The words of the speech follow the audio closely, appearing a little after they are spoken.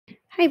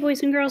Hi,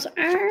 boys and girls.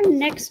 Our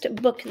next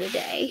book of the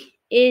day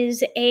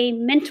is a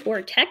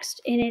mentor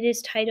text, and it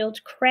is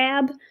titled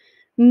Crab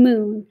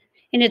Moon,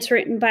 and it's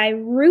written by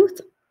Ruth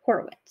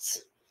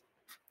Horowitz.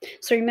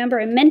 So remember,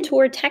 a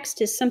mentor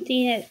text is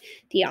something that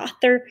the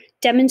author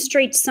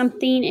demonstrates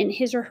something in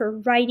his or her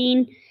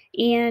writing,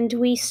 and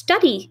we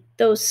study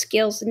those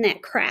skills in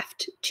that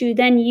craft to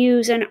then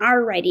use in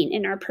our writing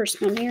in our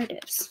personal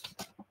narratives.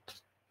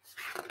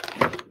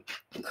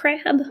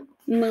 Crab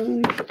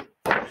Moon.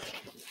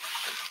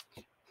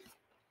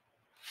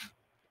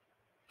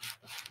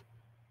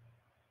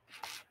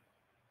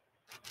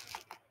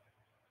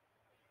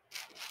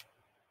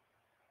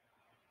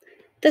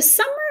 The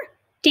summer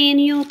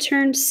Daniel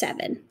turned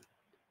 7.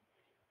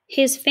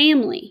 His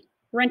family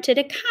rented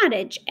a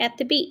cottage at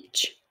the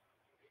beach.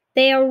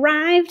 They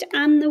arrived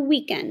on the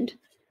weekend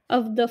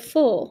of the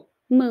full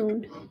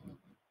moon.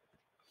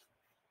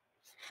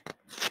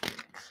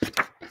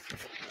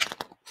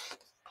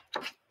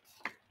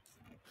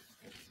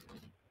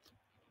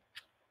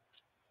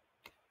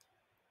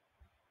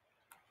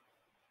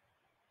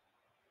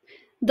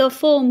 The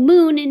full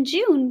moon in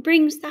June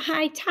brings the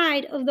high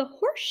tide of the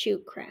horseshoe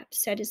crab,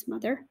 said his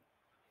mother.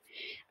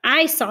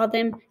 I saw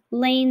them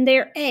laying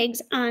their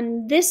eggs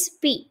on this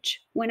beach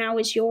when I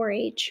was your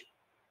age.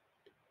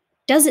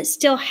 Does it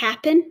still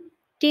happen?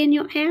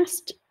 Daniel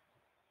asked.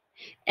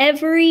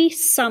 Every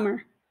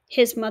summer,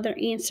 his mother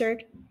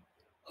answered.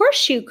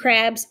 Horseshoe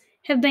crabs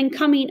have been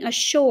coming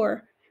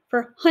ashore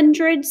for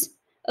hundreds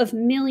of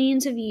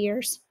millions of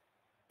years.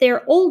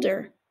 They're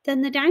older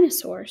than the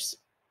dinosaurs.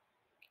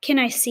 Can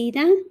I see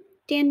them?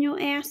 Daniel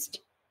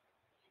asked.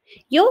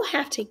 You'll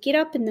have to get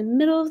up in the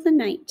middle of the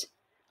night.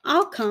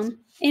 I'll come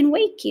and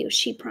wake you,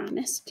 she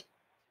promised.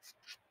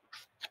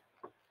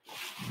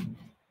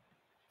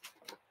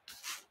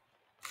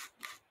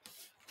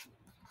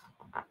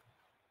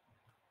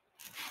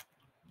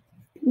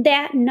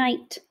 That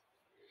night,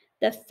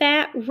 the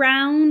fat,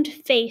 round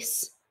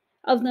face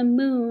of the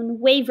moon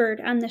wavered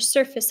on the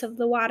surface of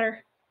the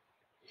water.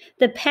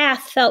 The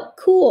path felt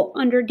cool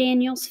under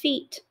Daniel's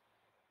feet.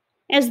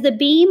 As the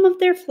beam of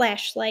their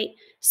flashlight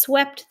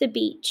swept the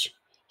beach,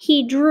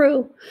 he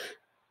drew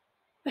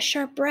a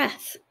sharp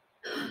breath.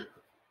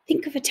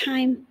 Think of a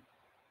time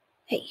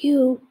that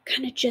you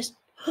kind of just,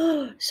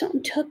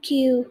 something took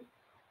you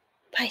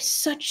by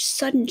such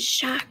sudden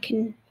shock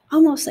and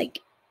almost like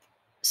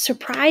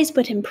surprised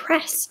but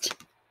impressed,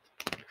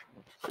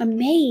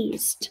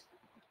 amazed.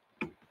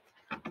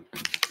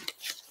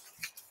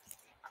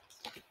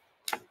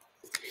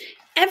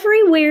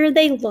 Everywhere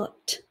they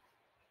looked,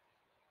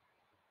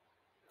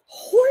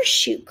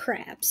 horseshoe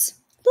crabs.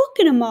 Look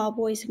at them all,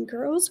 boys and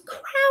girls,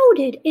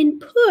 crowded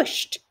and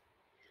pushed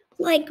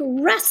like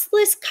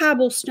restless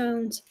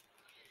cobblestones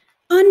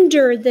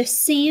under the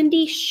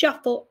sandy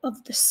shuffle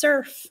of the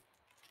surf.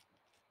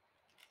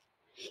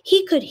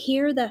 He could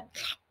hear the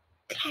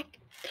clack,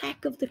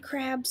 clack of the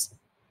crabs,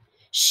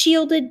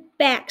 shielded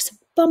backs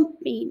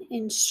bumping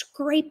and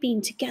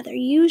scraping together.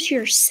 Use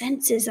your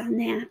senses on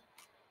that.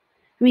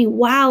 I mean,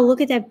 wow,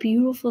 look at that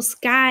beautiful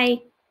sky.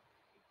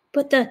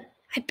 But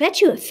I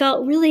bet you it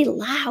felt really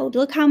loud.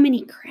 Look how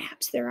many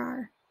crabs there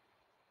are.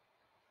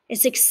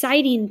 It's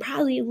exciting,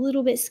 probably a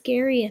little bit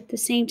scary at the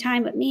same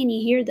time, but man,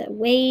 you hear the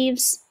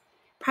waves,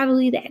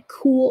 probably that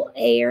cool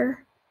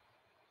air.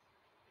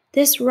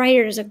 This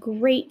writer does a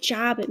great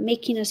job at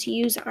making us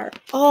use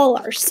all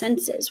our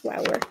senses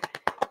while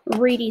we're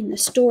reading the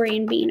story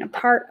and being a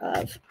part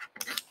of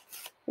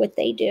what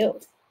they do.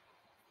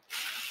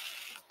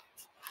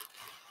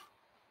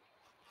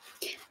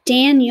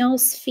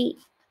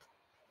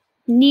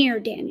 Near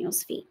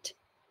Daniel's feet,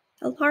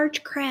 a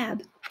large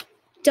crab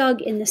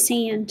dug in the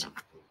sand.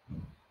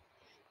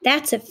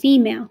 That's a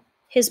female,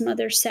 his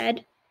mother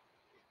said.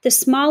 The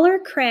smaller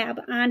crab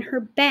on her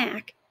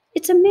back,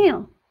 it's a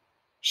male.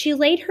 She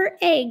laid her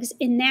eggs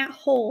in that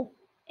hole,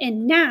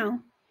 and now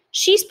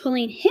she's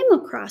pulling him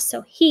across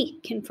so he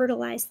can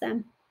fertilize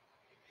them.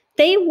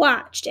 They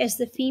watched as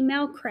the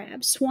female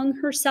crab swung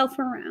herself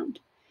around.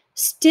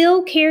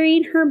 Still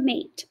carrying her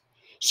mate,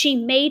 she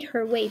made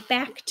her way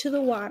back to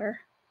the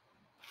water.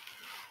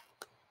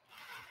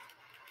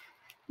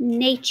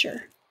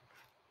 Nature.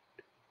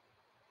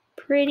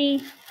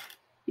 Pretty,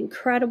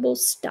 incredible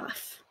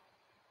stuff.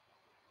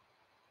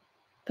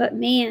 But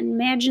man,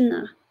 imagine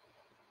the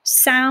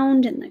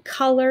sound and the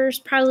colors.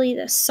 Probably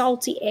the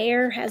salty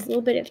air has a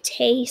little bit of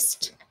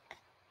taste.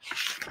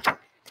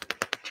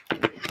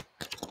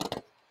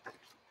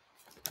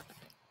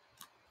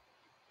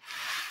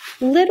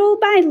 Little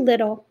by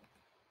little,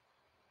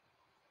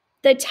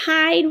 the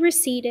tide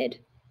receded.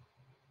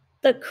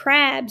 The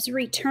crabs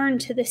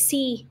returned to the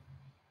sea,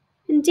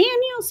 and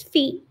Daniel's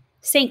feet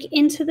sank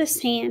into the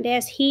sand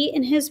as he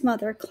and his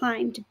mother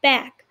climbed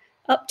back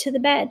up to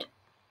bed.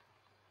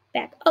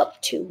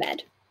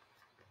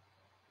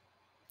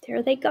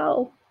 There they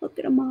go. Look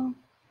at them all.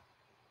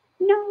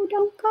 No,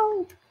 don't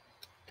go.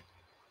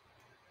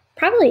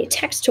 Probably a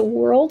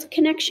text-to-world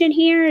connection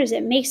here, as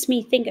it makes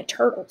me think of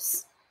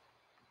turtles.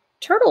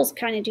 Turtles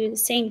kind of do the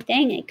same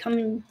thing. They come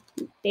and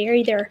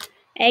bury their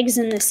eggs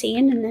in the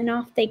sand, and then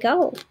off they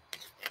go.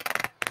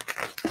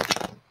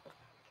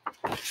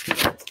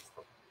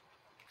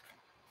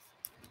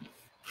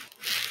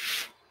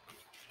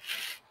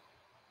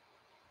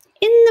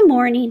 In the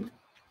morning,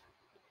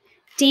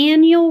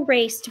 Daniel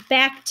raced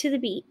back to the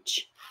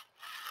beach.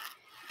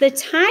 The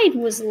tide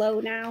was low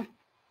now.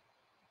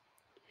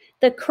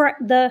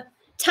 The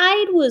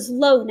tide was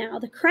low now.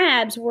 The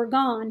crabs were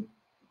gone.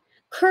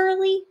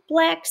 Curly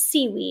black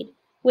seaweed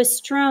was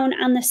strewn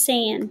on the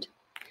sand,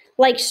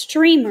 like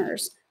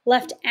streamers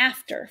left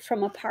after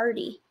from a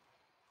party.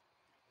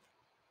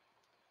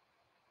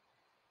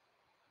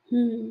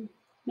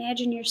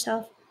 Imagine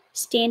yourself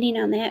standing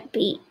on that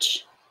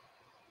beach.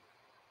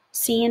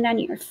 Sand on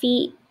your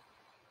feet,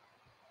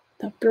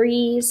 the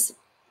breeze,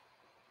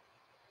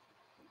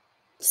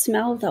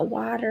 smell of the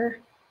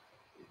water.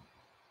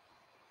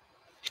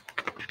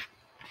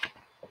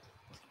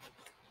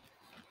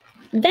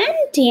 Then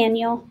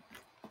Daniel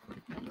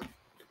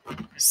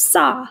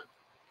saw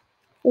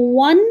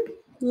one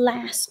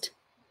last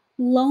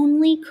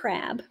lonely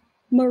crab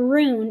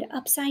marooned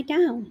upside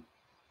down.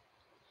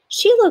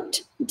 She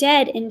looked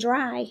dead and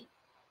dry.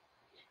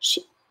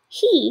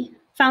 He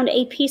found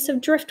a piece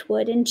of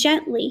driftwood and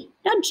gently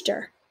nudged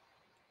her.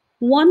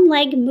 One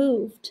leg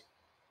moved.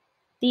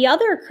 The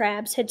other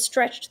crabs had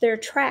stretched their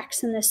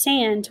tracks in the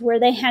sand where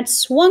they had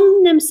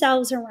swung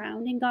themselves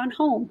around and gone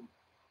home.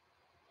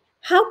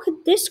 How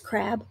could this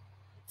crab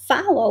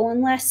follow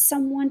unless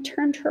someone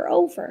turned her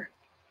over?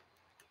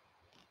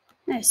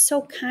 That is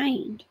so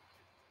kind.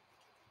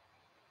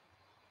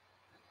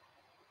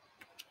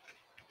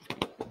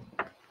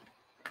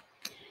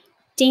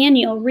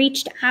 Daniel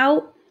reached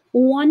out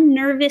one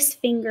nervous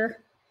finger.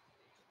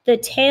 The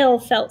tail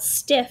felt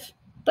stiff,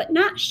 but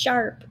not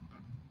sharp.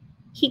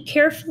 He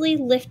carefully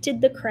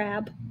lifted the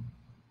crab.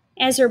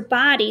 As her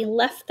body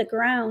left the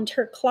ground,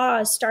 her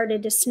claws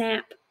started to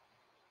snap.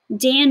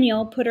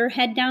 Daniel put her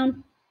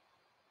down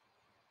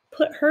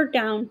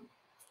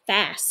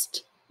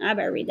fast. I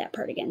better read that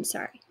part again,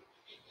 sorry.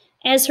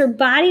 As her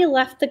body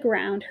left the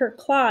ground, her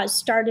claws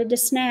started to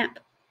snap.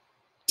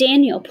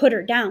 Daniel put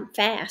her down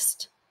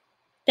fast.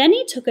 Then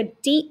he took a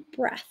deep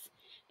breath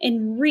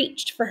and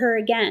reached for her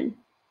again.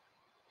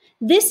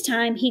 This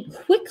time he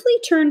quickly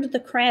turned the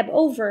crab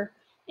over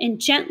and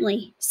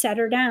gently set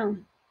her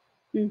down.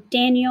 And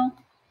Daniel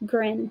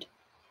grinned.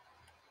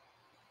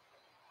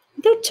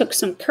 That took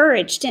some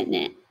courage, didn't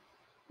it?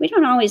 We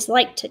don't always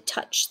like to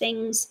touch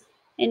things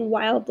in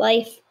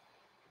wildlife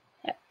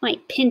that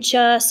might pinch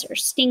us or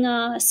sting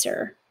us,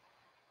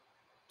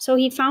 so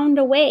he found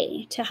a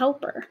way to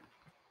help her.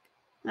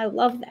 I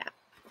love that.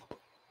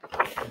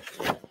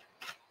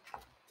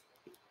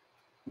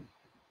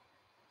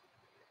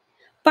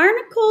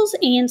 Barnacles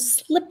and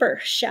slipper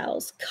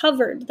shells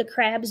covered the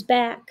crab's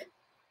back,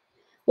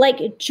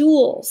 like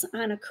jewels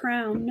on a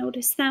crown.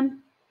 Notice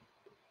them?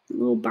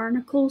 Little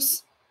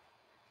barnacles.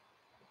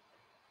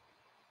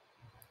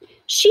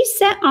 She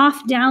set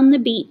off down the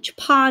beach,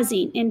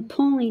 pausing and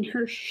pulling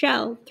her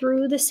shell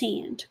through the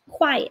sand,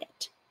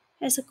 quiet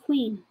as a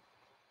queen.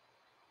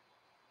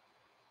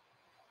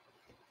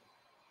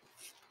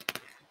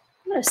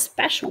 What a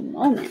special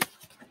moment.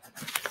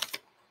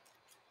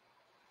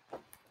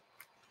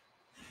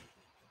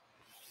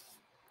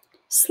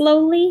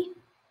 Slowly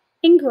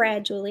and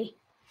gradually,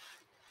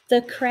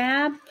 the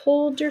crab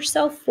pulled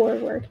herself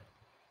forward,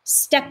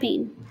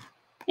 stepping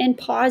and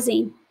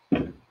pausing.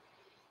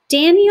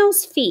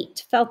 Daniel's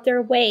feet felt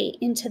their way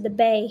into the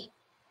bay.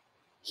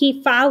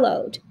 He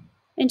followed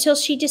until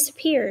she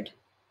disappeared.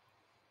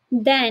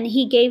 Then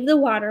he gave the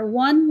water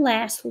one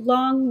last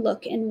long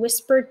look and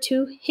whispered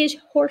to his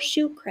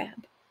horseshoe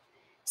crab,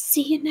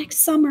 "See you next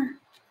summer."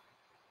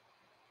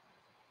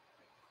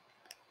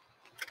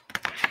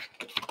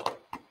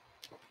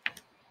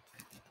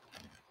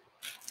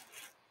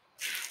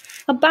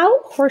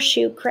 About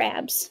horseshoe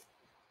crabs.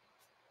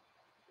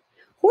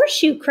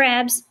 Horseshoe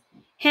crabs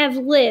have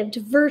lived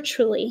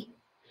virtually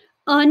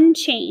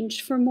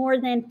unchanged for more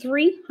than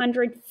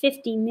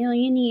 350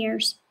 million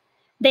years.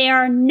 They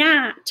are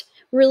not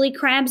really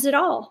crabs at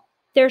all.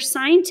 Their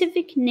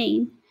scientific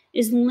name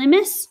is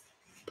Limmus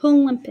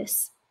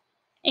polypus,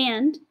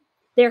 and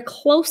their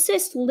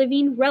closest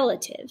living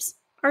relatives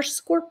are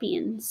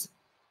scorpions.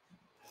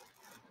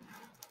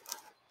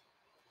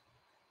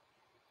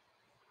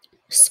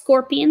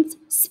 Scorpions,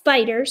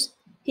 spiders,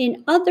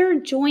 and other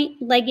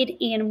joint-legged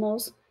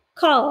animals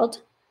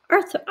called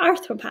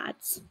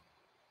arthropods.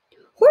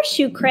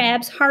 Horseshoe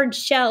crabs' hard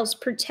shells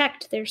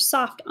protect their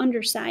soft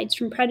undersides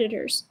from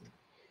predators.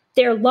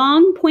 Their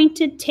long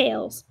pointed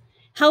tails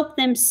help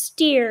them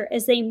steer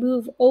as they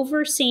move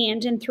over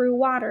sand and through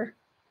water.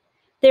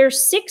 Their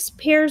 6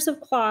 pairs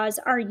of claws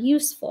are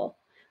useful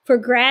for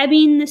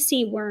grabbing the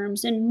sea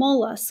worms and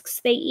mollusks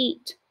they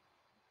eat.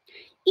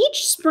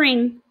 Each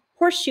spring,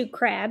 horseshoe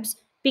crabs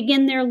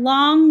begin their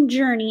long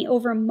journey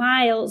over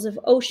miles of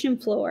ocean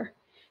floor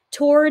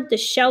toward the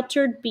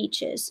sheltered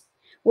beaches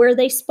where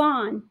they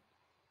spawn.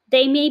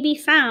 They may be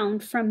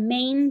found from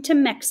Maine to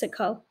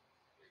Mexico.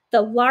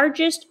 The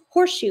largest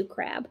horseshoe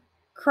crab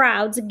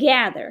crowds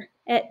gather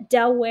at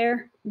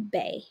Delaware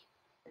Bay.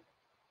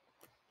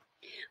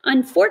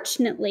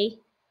 Unfortunately,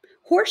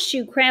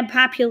 horseshoe crab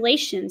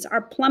populations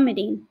are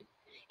plummeting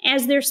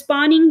as their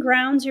spawning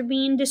grounds are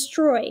being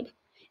destroyed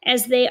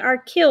as they are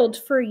killed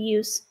for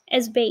use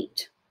as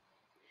bait.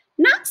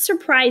 Not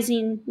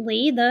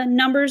surprisingly, the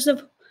numbers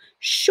of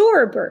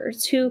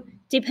shorebirds who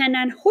depend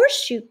on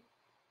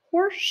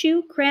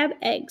horseshoe crab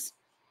eggs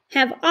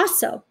have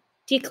also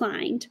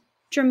declined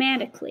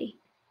dramatically.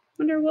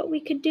 Wonder what we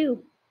could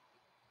do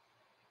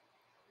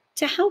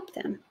to help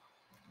them.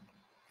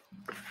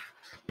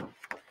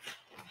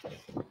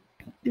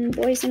 And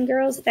boys and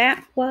girls,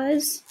 that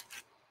was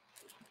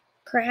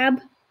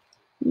Crab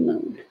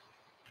Moon.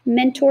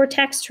 Mentor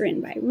text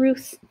written by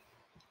Ruth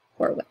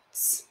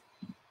Horwitz.